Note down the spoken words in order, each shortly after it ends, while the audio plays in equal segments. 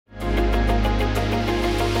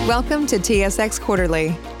Welcome to TSX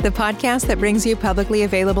Quarterly, the podcast that brings you publicly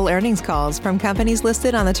available earnings calls from companies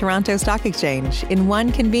listed on the Toronto Stock Exchange in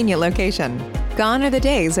one convenient location. Gone are the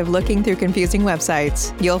days of looking through confusing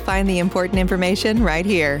websites. You'll find the important information right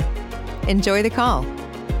here. Enjoy the call.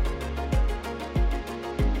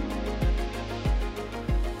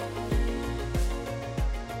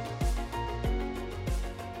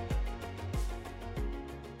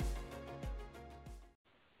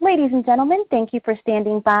 Ladies and gentlemen, thank you for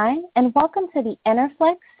standing by, and welcome to the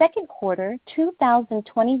Enerflex Second Quarter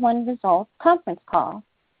 2021 Results Conference Call.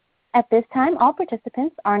 At this time, all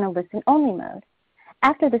participants are in a listen-only mode.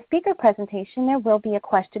 After the speaker presentation, there will be a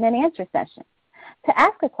question-and-answer session. To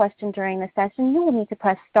ask a question during the session, you will need to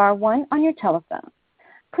press star 1 on your telephone.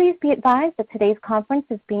 Please be advised that today's conference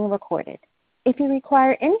is being recorded. If you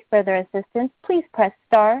require any further assistance, please press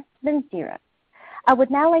star, then 0. I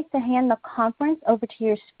would now like to hand the conference over to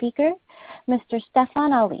your speaker, Mr.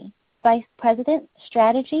 Stefan Ali, Vice President,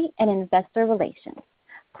 Strategy and Investor Relations.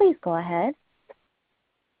 Please go ahead.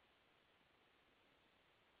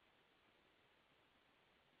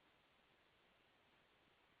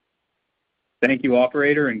 Thank you,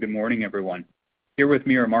 operator, and good morning, everyone. Here with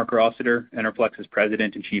me are Marc Rossiter, Enerflex's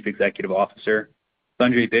President and Chief Executive Officer,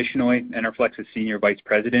 Sanjay Bishnoi, Enerflex's Senior Vice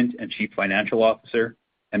President and Chief Financial Officer,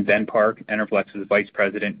 and Ben Park, Enerflex's Vice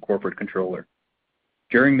President, Corporate Controller.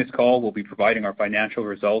 During this call, we'll be providing our financial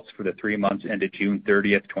results for the 3 months ended June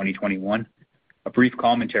 30th, 2021, a brief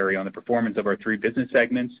commentary on the performance of our 3 business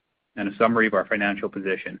segments, and a summary of our financial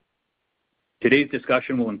position. Today's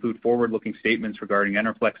discussion will include forward-looking statements regarding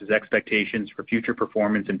Enerflex's expectations for future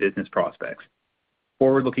performance and business prospects.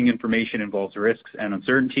 Forward-looking information involves risks and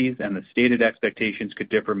uncertainties, and the stated expectations could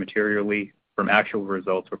differ materially from actual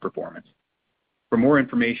results or performance. For more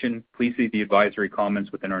information, please see the advisory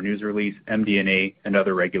comments within our news release, MD&A, and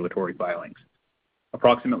other regulatory filings.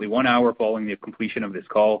 Approximately 1 hour following the completion of this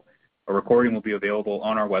call, a recording will be available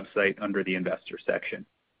on our website under the Investors section.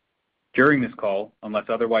 During this call, unless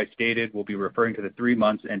otherwise stated, we'll be referring to the 3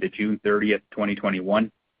 months ended June 30th,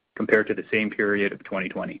 2021, compared to the same period of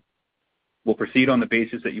 2020. We'll proceed on the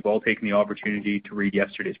basis that you've all taken the opportunity to read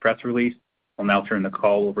yesterday's press release. I'll now turn the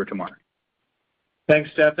call over to Marc.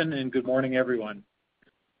 Thanks, Stefan, and good morning, everyone.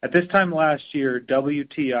 At this time last year,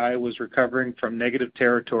 WTI was recovering from negative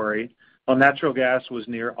territory, while natural gas was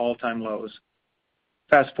near all-time lows.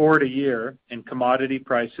 Fast forward a year, and commodity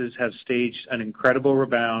prices have staged an incredible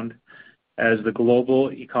rebound as the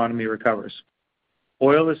global economy recovers.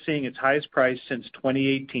 Oil is seeing its highest price since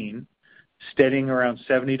 2018, steadying around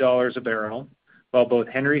 $70 a barrel, while both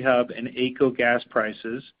Henry Hub and AECO gas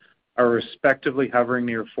prices are respectively hovering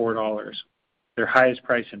near $4. Their highest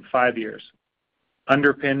price in 5 years,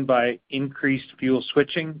 underpinned by increased fuel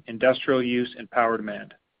switching, industrial use, and power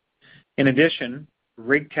demand. In addition,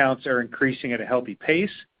 rig counts are increasing at a healthy pace,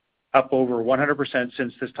 up over 100%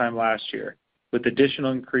 since this time last year, with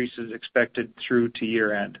additional increases expected through to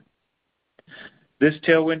year-end. This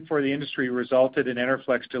tailwind for the industry resulted in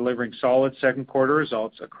Enerflex delivering solid second quarter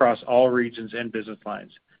results across all regions and business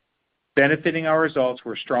lines. Benefiting our results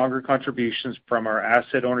were stronger contributions from our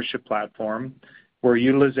asset ownership platform, where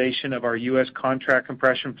utilization of our U.S. contract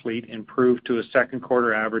compression fleet improved to a second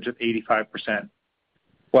quarter average of 85%,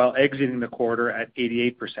 while exiting the quarter at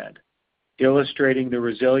 88%, illustrating the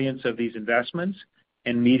resilience of these investments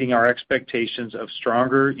and meeting our expectations of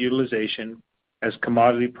stronger utilization as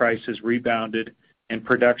commodity prices rebounded and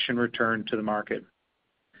production returned to the market.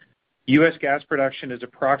 U.S. gas production is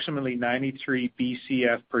approximately 93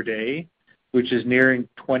 BCF per day, which is nearing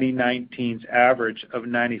 2019's average of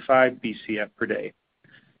 95 BCF per day,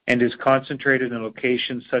 and is concentrated in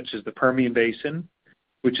locations such as the Permian Basin,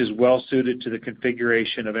 which is well suited to the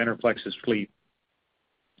configuration of Enerflex's fleet.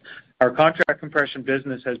 Our contract compression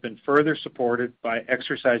business has been further supported by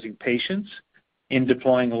exercising patience in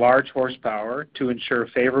deploying large horsepower to ensure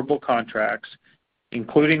favorable contracts,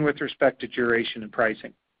 including with respect to duration and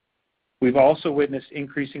pricing. We've also witnessed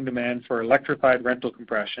increasing demand for electrified rental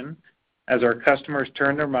compression as our customers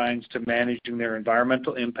turn their minds to managing their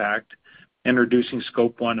environmental impact and reducing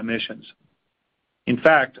Scope 1 emissions. In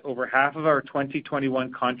fact, over half of our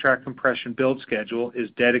 2021 contract compression build schedule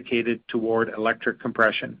is dedicated toward electric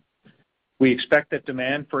compression. We expect that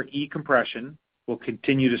demand for e-compression will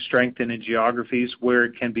continue to strengthen in geographies where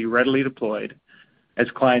it can be readily deployed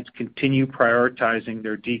as clients continue prioritizing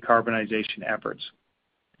their decarbonization efforts.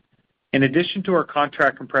 In addition to our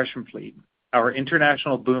contract compression fleet, our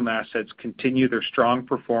international boom assets continue their strong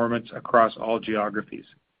performance across all geographies.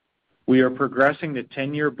 We are progressing the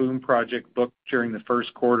 10-year boom project booked during the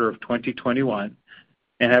first quarter of 2021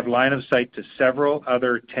 and have line of sight to several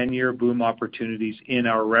other 10-year boom opportunities in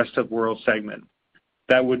our Rest of World segment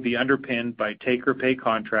that would be underpinned by take-or-pay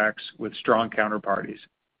contracts with strong counterparties.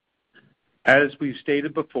 As we've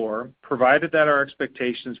stated before, provided that our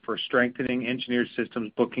expectations for strengthening Engineered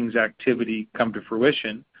Systems bookings activity come to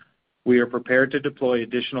fruition, we are prepared to deploy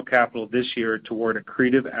additional capital this year toward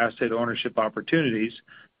accretive asset ownership opportunities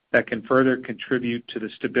that can further contribute to the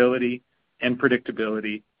stability and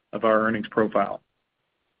predictability of our earnings profile.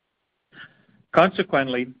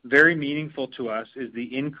 Consequently, very meaningful to us is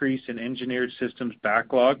the increase in Engineered Systems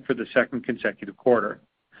backlog for the second consecutive quarter.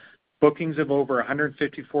 Bookings of over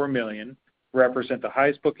 $154 million represent the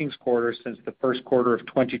highest bookings quarter since the first quarter of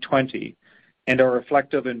 2020 and are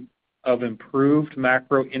reflective of improved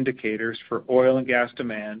macro indicators for oil and gas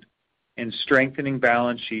demand and strengthening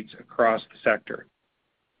balance sheets across the sector.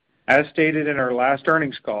 As stated in our last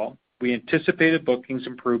earnings call, we anticipated bookings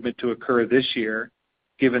improvement to occur this year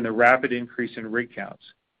given the rapid increase in rig counts,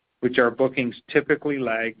 which our bookings typically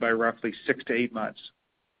lag by roughly 6 to 8 months.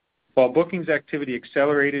 While bookings activity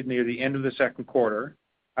accelerated near the end of the second quarter,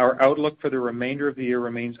 our outlook for the remainder of the year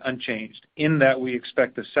remains unchanged, in that we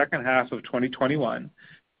expect the second half of 2021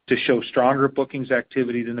 to show stronger bookings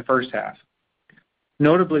activity than the first half.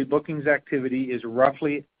 Notably, bookings activity is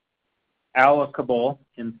roughly allocable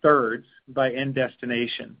in thirds by end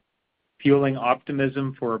destination, fueling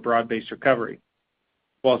optimism for a broad-based recovery.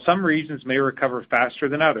 While some regions may recover faster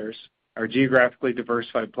than others, our geographically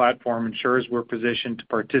diversified platform ensures we're positioned to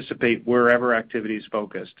participate wherever activity is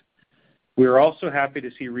focused. We are also happy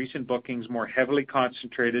to see recent bookings more heavily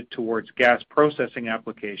concentrated towards gas processing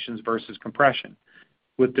applications versus compression,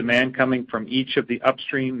 with demand coming from each of the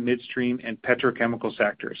upstream, midstream, and petrochemical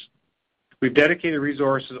sectors. We've dedicated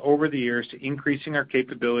resources over the years to increasing our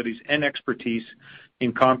capabilities and expertise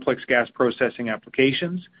in complex gas processing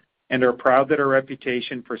applications and are proud that our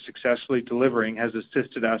reputation for successfully delivering has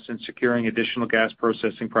assisted us in securing additional gas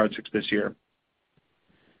processing projects this year.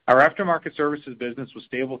 Our aftermarket services business was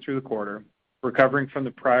stable through the quarter, recovering from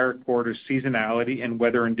the prior quarter's seasonality and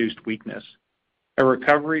weather-induced weakness. A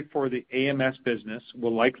recovery for the AMS business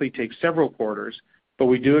will likely take several quarters, but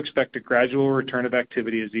we do expect a gradual return of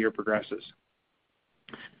activity as the year progresses.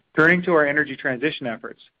 Turning to our energy transition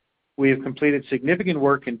efforts, we have completed significant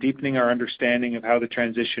work in deepening our understanding of how the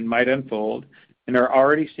transition might unfold and are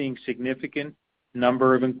already seeing significant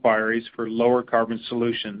number of inquiries for lower carbon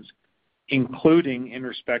solutions, including in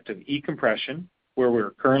respect of e-compression, where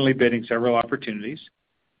we're currently bidding several opportunities,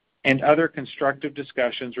 and other constructive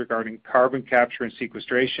discussions regarding carbon capture and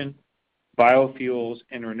sequestration, biofuels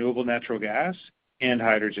and renewable natural gas, and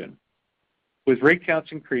hydrogen. With rig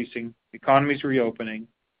counts increasing, economies reopening,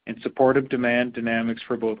 and supportive demand dynamics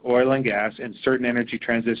for both oil and gas and certain energy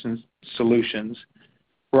transition solutions,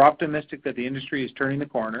 we're optimistic that the industry is turning the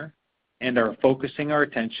corner and are focusing our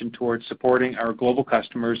attention towards supporting our global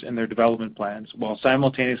customers in their development plans while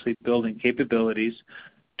simultaneously building capabilities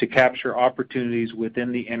to capture opportunities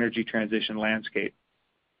within the energy transition landscape.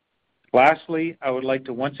 Lastly, I would like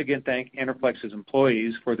to once again thank Enerflex's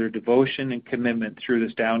employees for their devotion and commitment through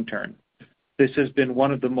this downturn. This has been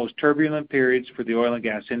one of the most turbulent periods for the oil and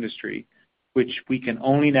gas industry, which we can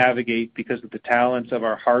only navigate because of the talents of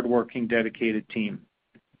our hardworking, dedicated team.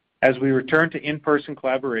 As we return to in-person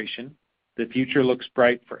collaboration, the future looks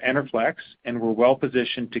bright for Enerflex, and we're well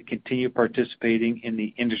positioned to continue participating in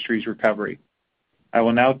the industry's recovery. I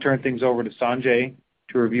will now turn things over to Sanjay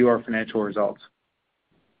to review our financial results.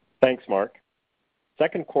 Thanks, Mark.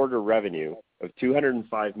 Second quarter revenue of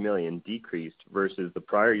 $205 million decreased versus the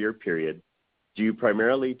prior year period due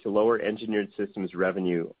primarily to lower Engineered Systems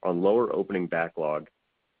revenue on lower opening backlog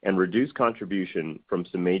and reduced contribution from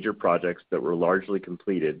some major projects that were largely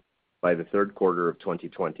completed by the third quarter of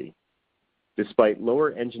 2020. Despite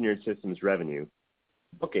lower Engineered Systems revenue,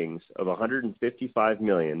 bookings of $155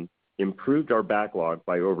 million improved our backlog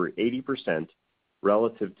by over 80%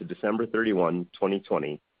 relative to December 31,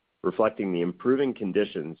 2020, reflecting the improving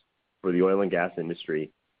conditions for the oil and gas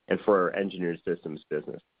industry and for our Engineered Systems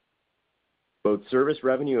business. Both service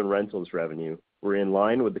revenue and rentals revenue were in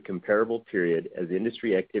line with the comparable period as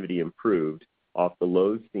industry activity improved off the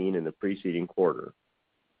lows seen in the preceding quarter.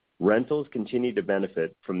 Rentals continued to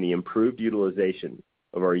benefit from the improved utilization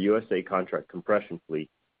of our USA contract compression fleet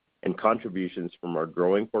and contributions from our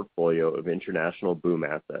growing portfolio of international boom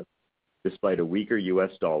assets, despite a weaker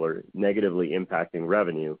U.S. dollar negatively impacting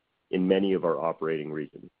revenue in many of our operating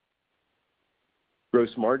regions.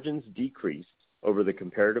 Gross margins decreased over the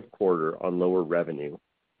comparative quarter on lower revenue,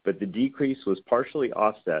 but the decrease was partially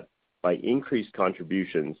offset by increased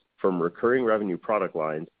contributions from recurring revenue product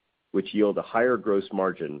lines, which yield a higher gross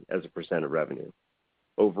margin as a percent of revenue.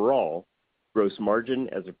 Overall, gross margin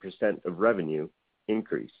as a percent of revenue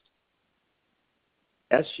increased.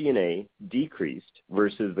 SG&A decreased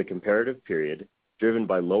versus the comparative period, driven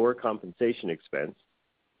by lower compensation expense,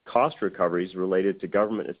 cost recoveries related to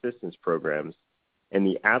government assistance programs, and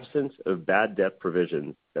the absence of bad debt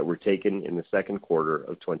provisions that were taken in the second quarter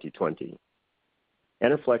of 2020.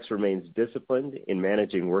 Enerflex remains disciplined in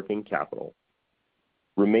managing working capital.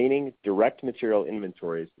 Remaining direct material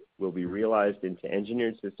inventories will be realized into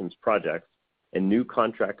Engineered Systems projects and new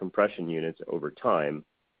contract compression units over time,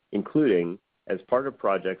 including as part of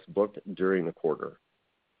projects booked during the quarter.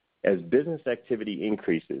 As business activity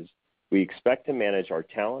increases, we expect to manage our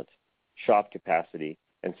talent, shop capacity,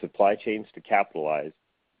 and supply chains to capitalize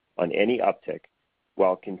on any uptick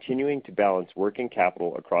while continuing to balance working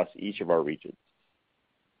capital across each of our regions.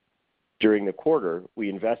 During the quarter, we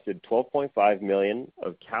invested $12.5 million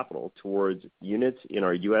of capital towards units in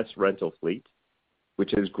our U.S. rental fleet,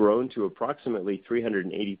 which has grown to approximately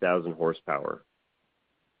 380,000 horsepower.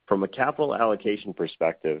 From a capital allocation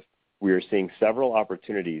perspective, we are seeing several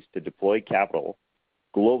opportunities to deploy capital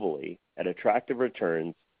globally at attractive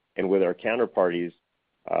returns and with our counterparties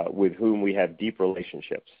with whom we have deep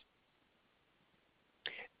relationships.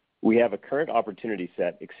 We have a current opportunity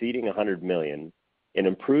set exceeding $100 million, an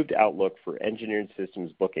improved outlook for Engineered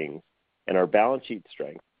Systems bookings, and our balance sheet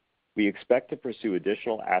strength. We expect to pursue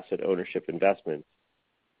additional asset ownership investments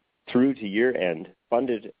through to year-end,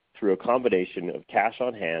 funded through a combination of cash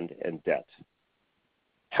on hand and debt.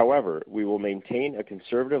 However, we will maintain a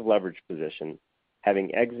conservative leverage position,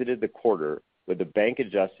 having exited the quarter with a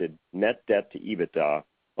bank-adjusted net debt to EBITDA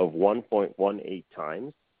of 1.18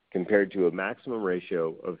 times compared to a maximum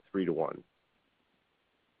ratio of 3 to 1.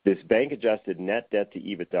 This bank-adjusted net debt to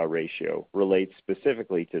EBITDA ratio relates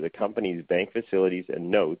specifically to the company's bank facilities and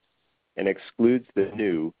notes and excludes the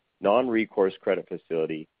new non-recourse credit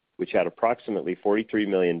facility, which had approximately $43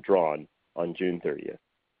 million drawn on June 30th.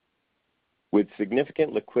 With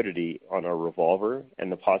significant liquidity on our revolver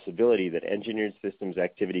and the possibility that Engineered Systems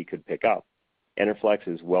activity could pick up, Enerflex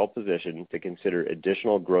is well positioned to consider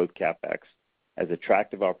additional growth CapEx as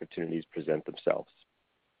attractive opportunities present themselves.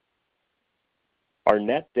 Our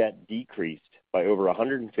net debt decreased by over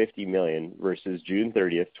 $150 million versus June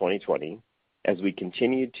 30th, 2020, as we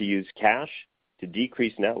continued to use cash to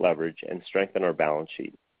decrease net leverage and strengthen our balance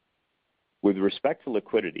sheet. With respect to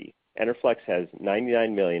liquidity, Enerflex has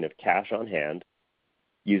 $99 million of cash on hand,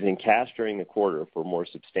 using cash during the quarter for more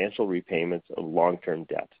substantial repayments of long-term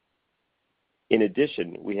debt. In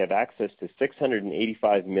addition, we have access to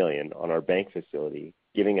 $685 million on our bank facility,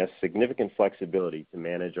 giving us significant flexibility to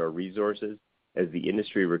manage our resources as the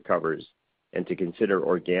industry recovers and to consider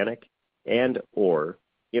organic and or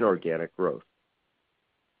inorganic growth.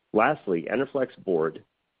 Lastly, Enerflex board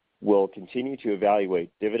will continue to evaluate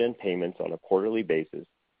dividend payments on a quarterly basis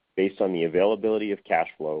based on the availability of cash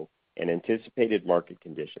flow and anticipated market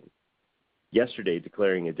conditions, yesterday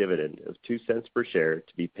declaring a dividend of 2 cents per share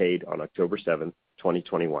to be paid on October 7th,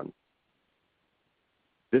 2021.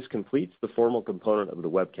 This completes the formal component of the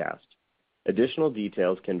webcast. Additional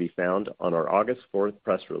details can be found on our August 4th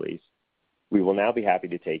press release. We will now be happy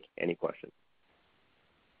to take any questions.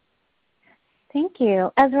 Thank you.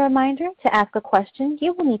 As a reminder, to ask a question,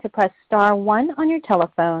 you will need to press star 1 on your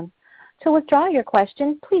telephone. To withdraw your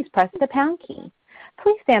question, please press the pound key.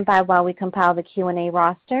 Please stand by while we compile the Q&A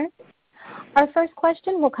roster. Our first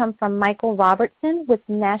question will come from Michael Robertson with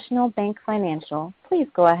National Bank Financial. Please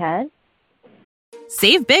go ahead.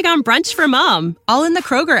 Save big on brunch for mom, all in the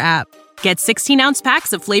Kroger app. Get 16-ounce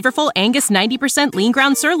packs of flavorful Angus 90% lean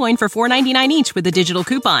ground sirloin for $4.99 each with a digital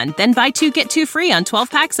coupon. Then buy 2, get 2 free on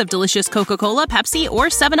 12 packs of delicious Coca-Cola, Pepsi, or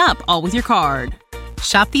 7-Up, all with your card.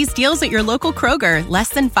 Shop these deals at your local Kroger, less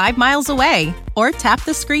than 5 miles away. Or tap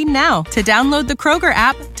the screen now to download the Kroger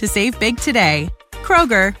app to save big today.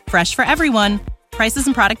 Kroger, fresh for everyone. Prices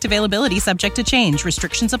and product availability subject to change.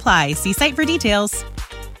 Restrictions apply. See site for details.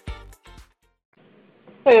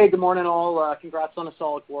 Hey, good morning all. Congrats on a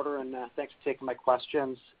solid quarter, and thanks for taking my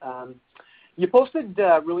questions. You posted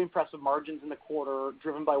really impressive margins in the quarter,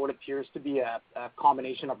 driven by what appears to be a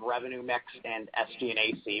combination of revenue mix and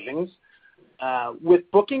SG&A savings. With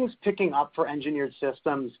bookings picking up for Engineered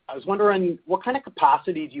Systems, I was wondering what kind of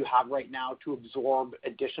capacity do you have right now to absorb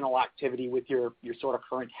additional activity with your sort of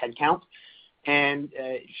current headcount? And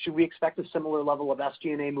should we expect a similar level of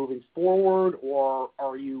SG&A moving forward, or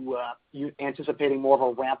are you anticipating more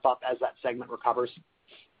of a ramp up as that segment recovers?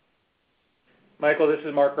 Michael, this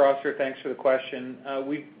is Mark Rossiter. Thanks for the question.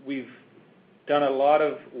 We've done a lot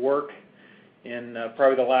of work in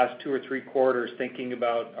probably the last 2 or 3 quarters thinking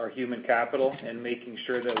about our human capital and making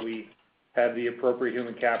sure that we have the appropriate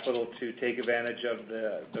human capital to take advantage of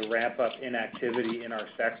the ramp up in activity in our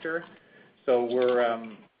sector. So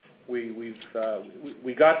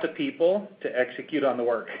we got the people to execute on the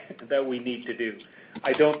work that we need to do.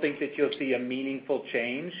 I don't think that you'll see a meaningful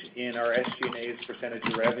change in our SG&A's percentage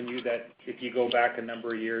of revenue that if you go back a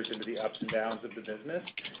number of years into the ups and downs of the business,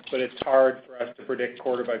 but it's hard for us to predict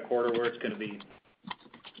quarter by quarter where it's going to be.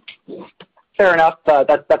 Fair enough.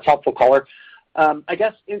 That's helpful color. I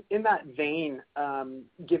guess in that vein,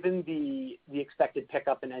 given the expected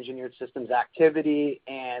pickup in engineered systems activity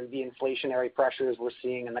and the inflationary pressures we're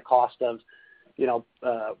seeing in the cost of,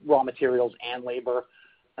 raw materials and labor,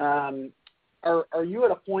 are you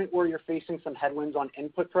at a point where you're facing some headwinds on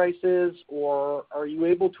input prices, or are you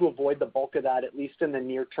able to avoid the bulk of that, at least in the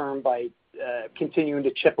near term, by continuing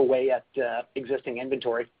to chip away at existing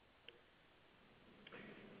inventory?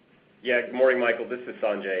 Yeah. Good morning, Michael. This is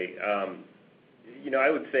Sanjay. I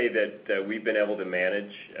would say that we've been able to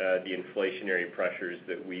manage the inflationary pressures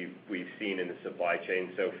that we've seen in the supply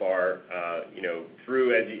chain so far.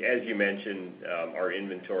 Through, as you mentioned, our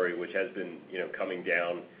inventory, which has been coming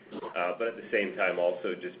down, but at the same time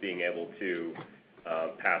also just being able to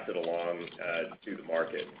pass it along to the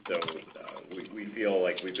market. So we feel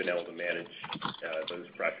like we've been able to manage those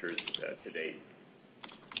pressures to date.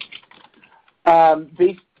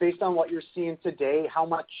 Based on what you're seeing today, how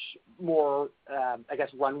much more,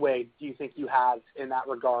 runway do you think you have in that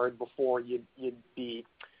regard before you'd be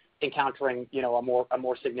encountering, a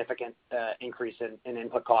more significant increase in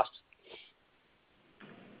input costs?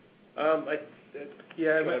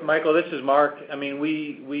 Michael, this is Mark. I mean,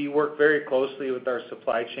 we work very closely with our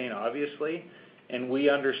supply chain, obviously, and we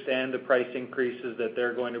understand the price increases that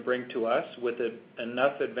they're going to bring to us with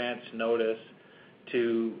enough advance notice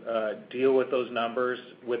to deal with those numbers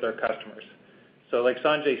with our customers. So like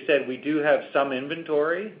Sanjay said, we do have some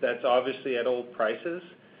inventory that's obviously at old prices,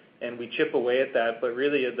 and we chip away at that, but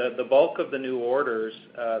really the bulk of the new orders,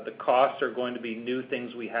 the costs are going to be new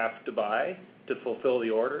things we have to buy to fulfill the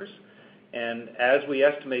orders. And as we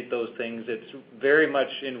estimate those things, it's very much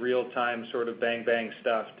in real time, sort of bang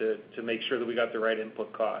stuff to make sure that we got the right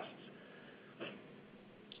input costs.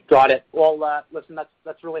 Got it. Well, listen,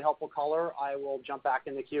 that's really helpful color. I will jump back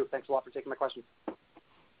in the queue. Thanks a lot for taking my questions.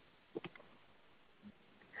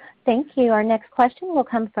 Thank you. Our next question will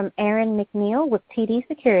come from Aaron MacNeil with TD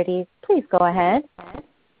Securities. Please go ahead.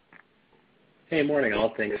 Hey, morning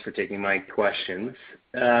all. Thanks for taking my questions.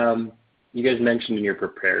 You guys mentioned in your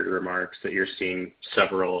prepared remarks that you're seeing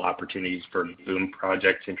several opportunities for BOOM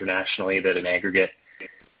projects internationally that in aggregate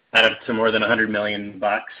add up to more than $100 million.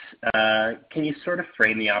 Can you sort of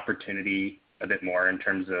frame the opportunity a bit more in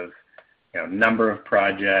terms of number of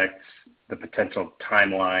projects, the potential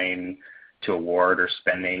timeline to award or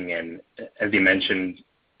spending, and as you mentioned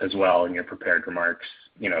as well in your prepared remarks,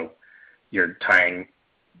 you're tying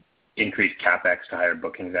increased CapEx to higher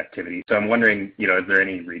bookings activity. So I'm wondering, is there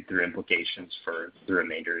any read-through implications for the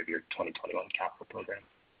remainder of your 2021 capital program?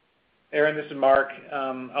 Aaron, this is Mark.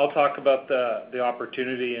 I'll talk about the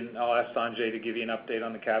opportunity, and I'll ask Sanjay to give you an update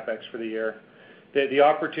on the CapEx for the year. The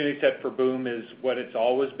opportunity set for BOOM is what it's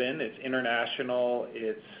always been. It's international.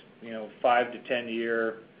 It's 5 to 10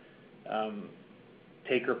 year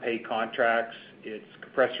take-or-pay contracts. It's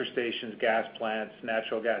compressor stations, gas plants,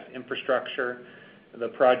 natural gas infrastructure. The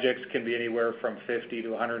projects can be anywhere from $50 to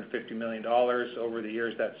 $150 million over the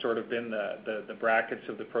years. That's sort of been the brackets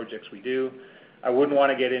of the projects we do. I wouldn't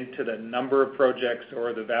want to get into the number of projects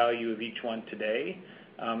or the value of each one today.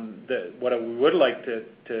 What I would like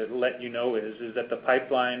to let you know is that the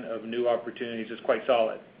pipeline of new opportunities is quite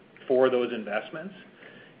solid for those investments.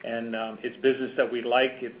 And it's business that we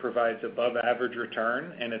like. It provides above average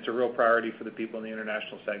return, and it's a real priority for the people in the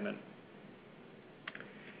international segment.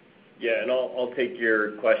 Yeah, and I'll take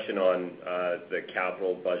your question on the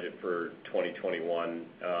capital budget for 2021.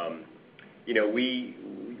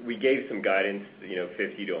 We gave some guidance,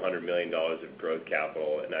 $50 to $100 million of growth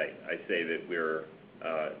capital, and I say that we're,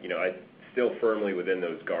 still firmly within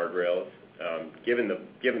those guardrails. Given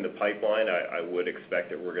the pipeline, I would expect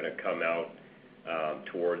that we're going to come out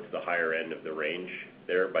towards the higher end of the range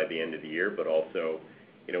there by the end of the year, but also,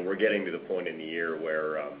 we're getting to the point in the year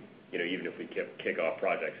where, even if we kick off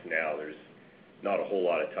projects now, there's not a whole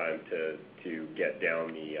lot of time to get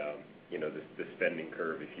down the spending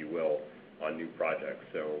curve, if you will, on new projects.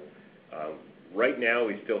 So right now,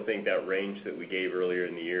 we still think that range that we gave earlier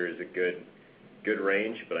in the year is a good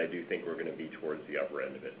range, but I do think we're going to be towards the upper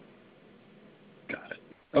end of it. Got it.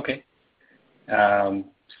 Okay.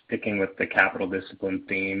 Sticking with the capital discipline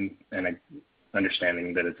theme and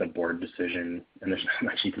understanding that it's a board decision and there's not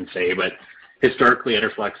much you can say, but Historically,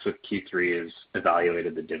 Enerflex with Q3 has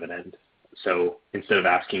evaluated the dividend. So instead of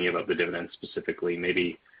asking you about the dividend specifically,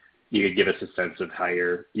 maybe you could give us a sense of how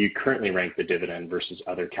you currently rank the dividend versus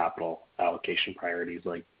other capital allocation priorities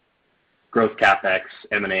like growth CapEx,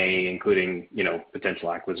 M&A, including,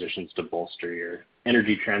 potential acquisitions to bolster your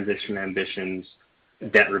energy transition ambitions,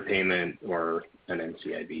 debt repayment, or an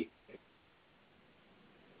NCIB.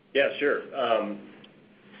 Yeah, sure. I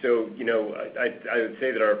would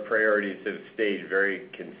say that our priorities have stayed very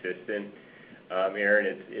consistent. Aaron,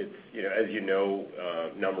 it's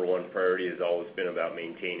number one priority has always been about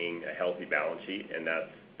maintaining a healthy balance sheet, and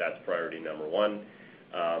that's priority number one.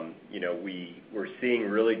 We're seeing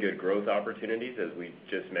really good growth opportunities, as we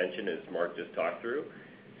just mentioned, as Mark just talked through.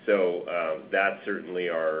 So that's certainly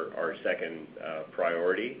our second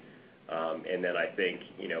priority. And then I think,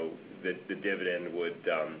 the dividend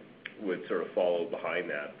would sort of follow behind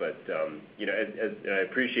that. But, and I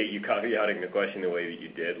appreciate you caveating the question the way that you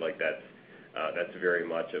did. Like that's very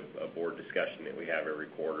much a board discussion that we have every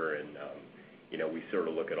quarter. And, we sort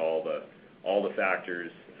of look at all the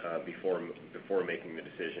factors before making the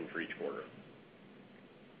decision for each quarter.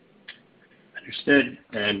 Understood.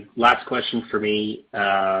 And last question for me,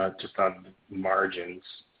 just on margins.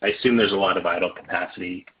 I assume there's a lot of idle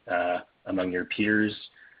capacity among your peers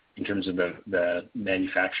in terms of the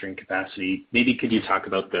manufacturing capacity. Maybe could you talk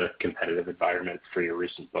about the competitive environment for your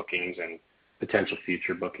recent bookings and potential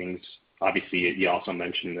future bookings? Obviously, you also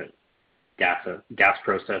mentioned that gas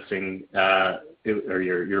processing, or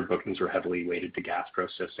your bookings were heavily weighted to gas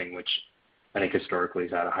processing, which I think historically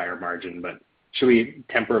has had a higher margin. But should we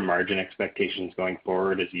temper margin expectations going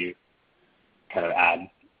forward as you kind of add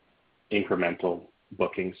incremental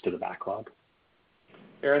bookings to the backlog?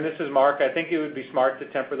 Aaron, this is Mark. I think it would be smart to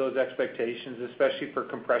temper those expectations, especially for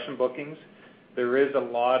compression bookings. There is a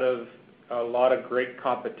lot of great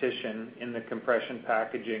competition in the compression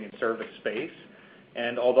packaging and service space.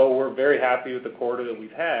 And although we're very happy with the quarter that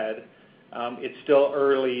we've had, it's still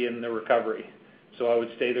early in the recovery. So I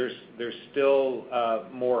would say there's still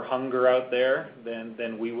more hunger out there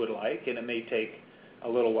than we would like, and it may take a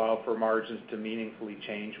little while for margins to meaningfully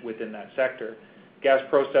change within that sector. Gas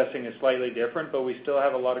processing is slightly different, but we still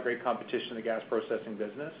have a lot of great competition in the gas processing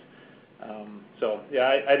business.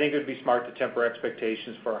 I think it would be smart to temper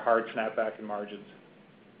expectations for a hard snapback in margins.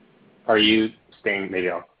 Are you staying, maybe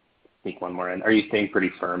I'll sneak one more in, are you staying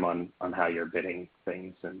pretty firm on how you're bidding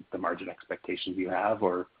things and the margin expectations you have,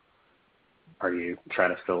 or are you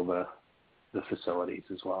trying to fill the facilities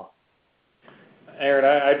as well? Aaron,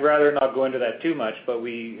 I'd rather not go into that too much, but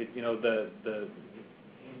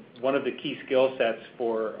one of the key skill sets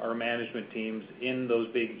for our management teams in those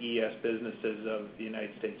big ES businesses of the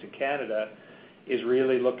United States and Canada is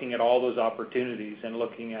really looking at all those opportunities and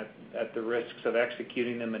looking at the risks of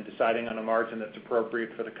executing them and deciding on a margin that's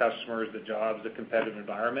appropriate for the customers, the jobs, the competitive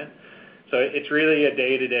environment. So it's really a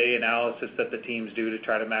day-to-day analysis that the teams do to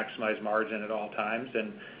try to maximize margin at all times.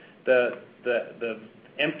 And the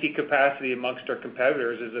empty capacity amongst our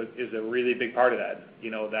competitors is a really big part of that,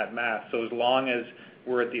 that math. So as long as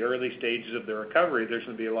we're at the early stages of the recovery, there's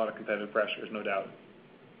going to be a lot of competitive pressures, no doubt.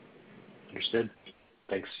 Understood.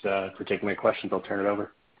 Thanks for taking my questions. I'll turn it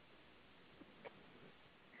over.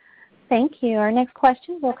 Thank you. Our next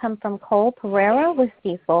question will come from Cole Pereira with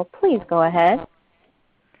Stifel. Please go ahead.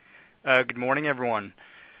 Good morning, everyone.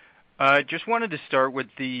 Just wanted to start with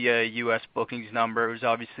the U.S. bookings number. It was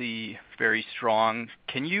obviously very strong.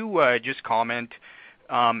 Can you just comment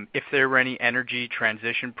if there were any energy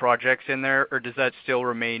transition projects in there, or does that still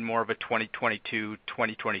remain more of a 2022-2023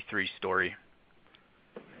 story?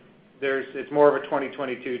 It's more of a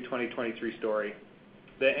 2022-2023 story.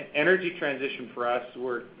 The energy transition for us,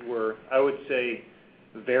 we're I would say,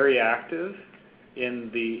 very active in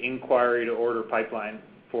the inquiry to order pipeline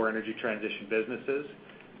for energy transition businesses,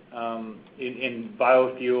 in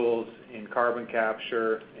biofuels, in carbon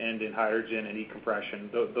capture, and in hydrogen and e-compression,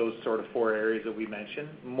 those sort of four areas that we mentioned,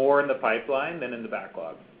 more in the pipeline than in the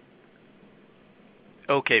backlog.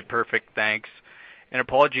 Okay, perfect, thanks. And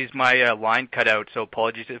apologies, my line cut out, so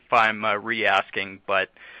apologies if I'm re-asking, but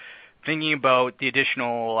thinking about the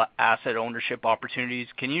additional asset ownership opportunities,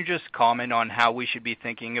 can you just comment on how we should be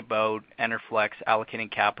thinking about Enerflex allocating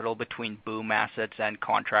capital between BOOM assets and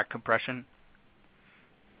contract compression?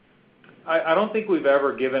 I don't think we've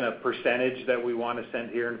ever given a percentage that we want to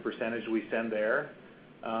send here and a percentage we send there.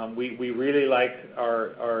 We really like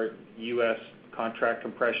our U.S. contract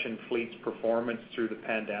compression fleet's performance through the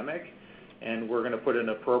pandemic, and we're going to put an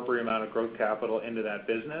appropriate amount of growth capital into that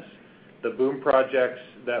business. The BOOM projects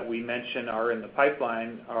that we mentioned are in the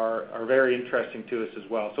pipeline are very interesting to us as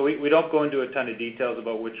well. So we don't go into a ton of details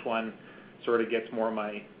about which one sort of gets more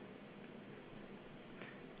money.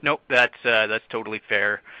 Nope, that's totally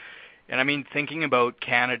fair. And I mean, thinking about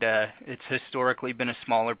Canada, it's historically been a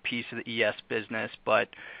smaller piece of the ES business, but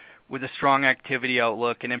with a strong activity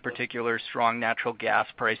outlook and in particular strong natural gas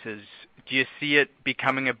prices, do you see it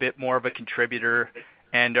becoming a bit more of a contributor?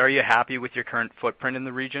 And are you happy with your current footprint in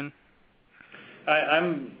the region?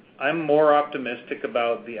 I'm more optimistic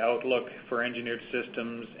about the outlook for Engineered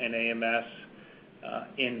Systems and AMS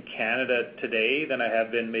in Canada today than I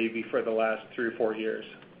have been maybe for the last 3 or 4 years.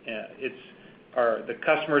 The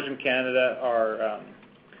customers in Canada are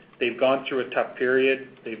they've gone through a tough period.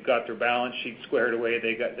 They've got their balance sheet squared away.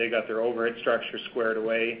 They got their overhead structure squared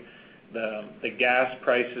away. The gas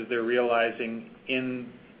prices they're realizing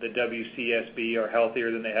in the WCSB are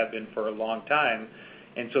healthier than they have been for a long time.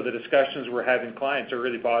 And so the discussions we're having with clients are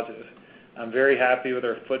really positive. I'm very happy with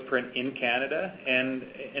our footprint in Canada, and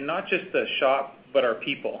not just the shop, but our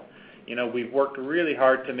people. You know, we've worked really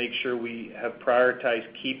hard to make sure we have prioritized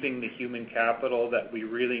keeping the human capital that we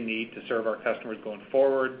really need to serve our customers going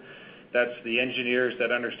forward. That's the engineers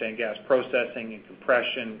that understand gas processing and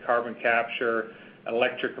compression, carbon capture,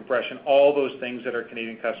 electric compression, all those things that our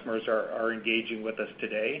Canadian customers are engaging with us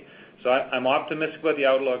today. So I'm optimistic about the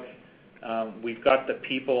outlook. We've got the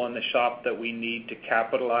people in the shop that we need to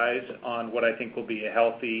capitalize on what I think will be a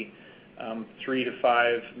healthy 3 to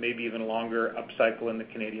 5, maybe even longer upcycle in the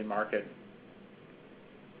Canadian market.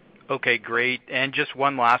 Okay, great. And just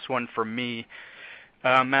one last one for me.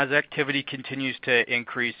 As activity continues to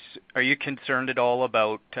increase, are you concerned at all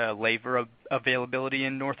about labor availability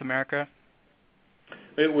in North America?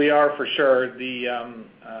 We are, for sure. The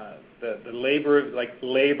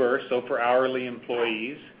labor, so for hourly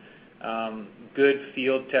employees, good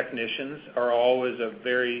field technicians are always a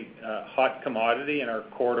very hot commodity and are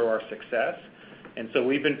core to our success. And so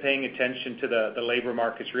we've been paying attention to the labor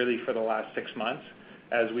markets really for the last 6 months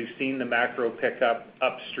as we've seen the macro pick up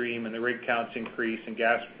upstream and the rig counts increase and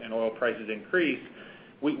gas and oil prices increase.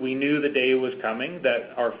 We knew the day was coming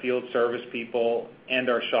that our field service people and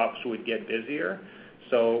our shops would get busier.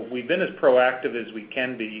 So we've been as proactive as we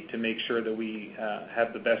can be to make sure that we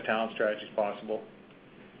have the best talent strategies possible.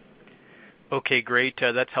 Okay, great.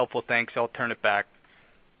 That's helpful. Thanks. I'll turn it back.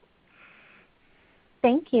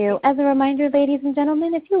 Thank you. As a reminder, ladies and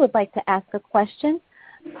gentlemen, if you would like to ask a question,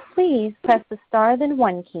 please press the star then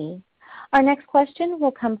 1 key. Our next question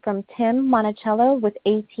will come from Tim Monachello with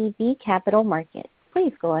ATB Capital Markets.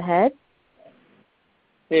 Please go ahead.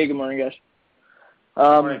 Hey, good morning, guys.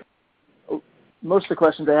 Good morning. Most of the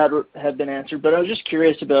questions I had have been answered, but I was just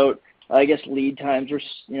curious about, I guess, lead times. There's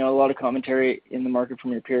a lot of commentary in the market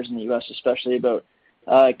from your peers in the U.S., especially about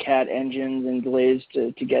Cat engines and delays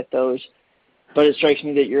to get those. But it strikes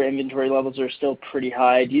me that your inventory levels are still pretty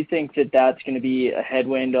high. Do you think that that's going to be a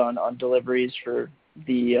headwind on deliveries for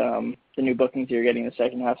the new bookings that you're getting in the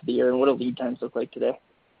second half of the year? And what do lead times look like today?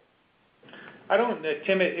 I don't,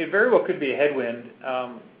 Tim. It very well could be a headwind.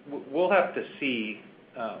 We'll have to see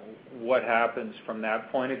what happens from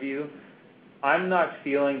that point of view. I'm not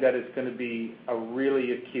feeling that it's going to be a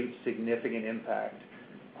really acute, significant impact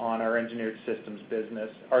on our Engineered Systems business.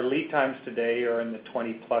 Our lead times today are in the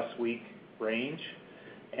 20-plus week range.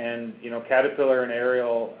 And, Caterpillar and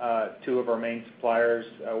Ariel, 2 of our main suppliers,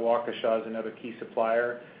 Waukesha is another key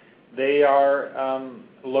supplier, they are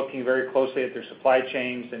looking very closely at their supply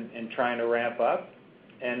chains and trying to ramp up.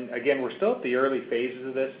 And, again, we're still at the early phases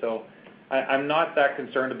of this, so I'm not that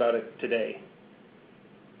concerned about it today.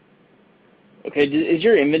 Okay. Does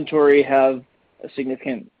your inventory have a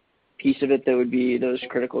significant piece of it that would be those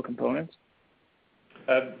critical components?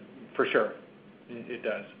 For sure, it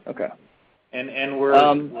does. Okay. And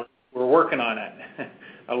we're working on it.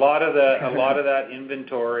 a lot of that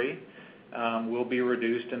inventory will be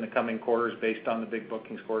reduced in the coming quarters based on the big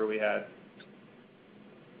bookings quarter we had.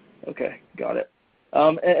 Okay, got it.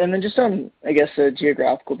 And then just on, I guess, a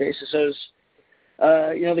geographical basis,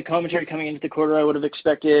 the commentary coming into the quarter, I would have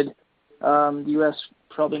expected the U.S.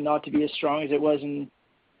 probably not to be as strong as it was,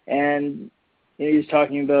 and he was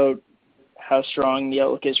talking about how strong the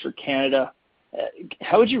outlook is for Canada.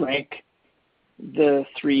 How would you rank the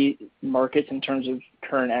 3 markets in terms of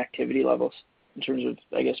current activity levels, in terms of,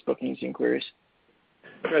 I guess, bookings and inquiries?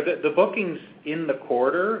 The bookings in the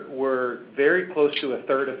quarter were very close to a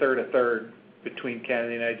third between Canada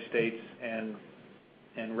and the United States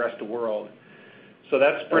and rest of the world. So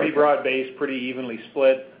that's pretty broad-based, pretty evenly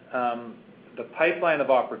split. The pipeline of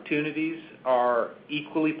opportunities are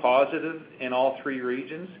equally positive in all 3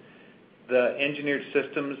 regions. The Engineered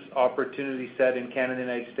Systems opportunity set in Canada and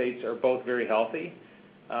the United States are both very healthy.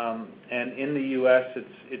 And in the U.S.,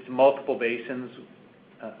 it's multiple basins.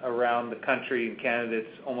 around the country. In Canada,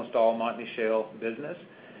 it's almost all Montney Shale business.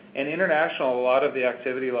 And international, a lot of the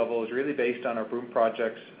activity level is really based on our BOOM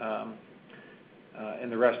projects in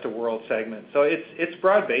the rest of world segment. So it's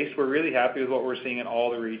broad-based. We're really happy with what we're seeing in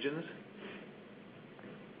all the regions.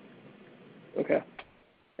 Okay.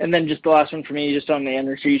 And then just the last one for me, just on the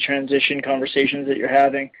energy transition conversations that you're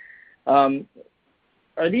having.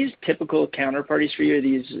 Are these typical counterparties for you? Are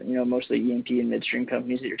these, mostly E&P and midstream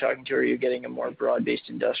companies that you're talking to, or are you getting a more broad-based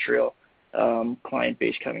industrial client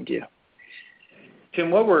base coming to you?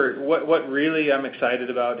 Tim, what really I'm excited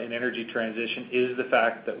about in energy transition is the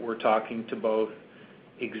fact that we're talking to both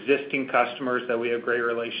existing customers that we have great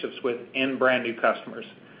relationships with and brand new customers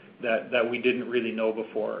that we didn't really know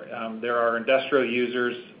before. There are industrial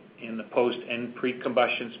users in the post and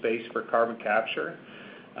pre-combustion space for carbon capture.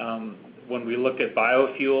 When we look at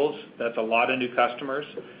biofuels, that's a lot of new customers.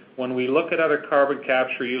 When we look at other carbon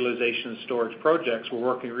capture, utilization, and storage projects, we're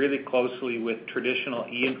working really closely with traditional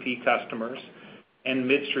E&P customers and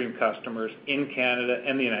midstream customers in Canada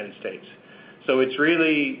and the United States. So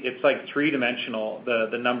it's like three-dimensional,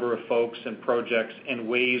 the number of folks and projects and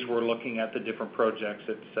ways we're looking at the different projects.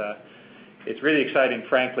 It's really exciting,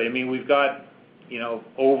 frankly. I mean, we've got,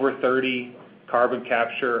 over 30 carbon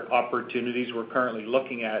capture opportunities we're currently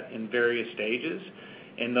looking at in various stages.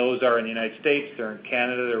 And those are in the United States, they're in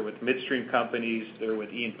Canada, they're with midstream companies, they're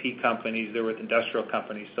with E&P companies, they're with industrial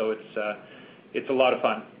companies. So it's a lot of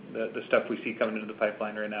fun, the stuff we see coming into the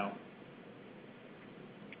pipeline right now.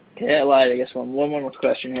 Okay, I lied. I guess one more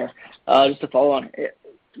question here. Just to follow on,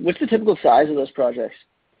 what's the typical size of those projects?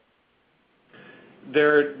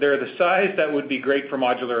 They're the size that would be great for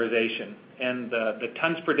modularization. And the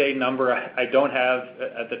tons per day number I don't have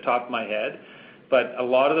at the top of my head, but a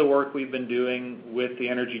lot of the work we've been doing with the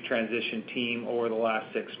energy transition team over the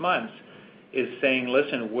last 6 months is saying,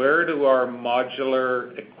 listen, where do our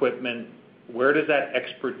modular equipment, where does that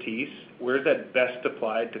expertise, where is that best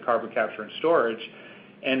applied to carbon capture and storage?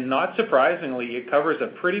 And not surprisingly, it covers a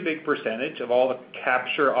pretty big percentage of all the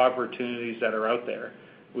capture opportunities that are out there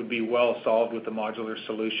would be well solved with the modular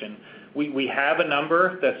solution. We have a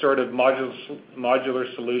number that sort of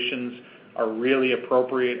modular solutions are really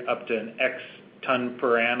appropriate up to an X ton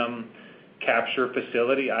per annum capture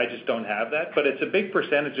facility. I just don't have that, but it's a big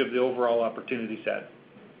percentage of the overall opportunity set.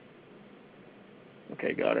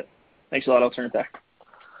 Okay, got it. Thanks a lot. I'll turn it back.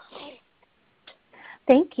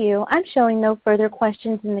 Thank you. I'm showing no further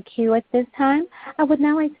questions in the queue at this time. I would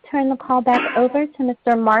now like to turn the call back over to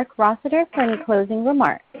Mr. Marc Rossiter for any closing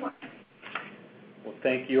remarks. Well,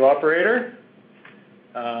 thank you, operator.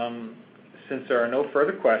 Since there are no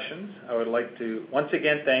further questions, I would like to once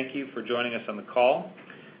again thank you for joining us on the call.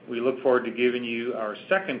 We look forward to giving you our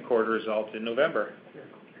second quarter results in November.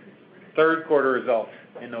 Third quarter results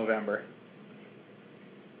in November.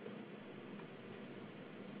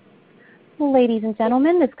 Ladies and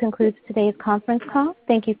gentlemen, this concludes today's conference call.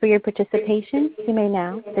 Thank you for your participation. You may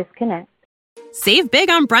now disconnect. Save big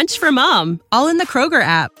on brunch for mom, all in the Kroger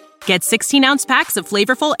app. Get 16-ounce packs of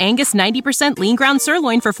flavorful Angus 90% lean ground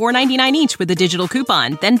sirloin for $4.99 each with a digital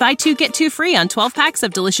coupon. Then buy 2, get 2 free on 12 packs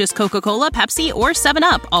of delicious Coca-Cola, Pepsi, or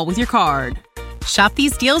 7-Up, all with your card. Shop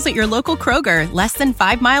these deals at your local Kroger, less than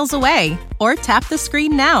 5 miles away. Or tap the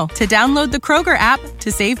screen now to download the Kroger app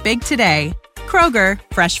to save big today. Kroger,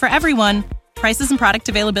 fresh for everyone. Prices and product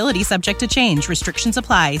availability subject to change. Restrictions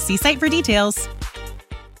apply. See site for details.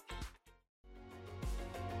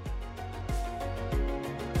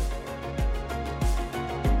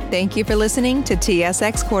 Thank you for listening to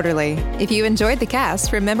TSX Quarterly. If you enjoyed the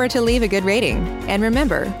cast, remember to leave a good rating. And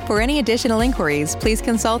remember, for any additional inquiries, please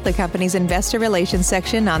consult the company's investor relations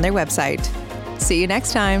section on their website. See you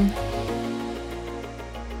next time.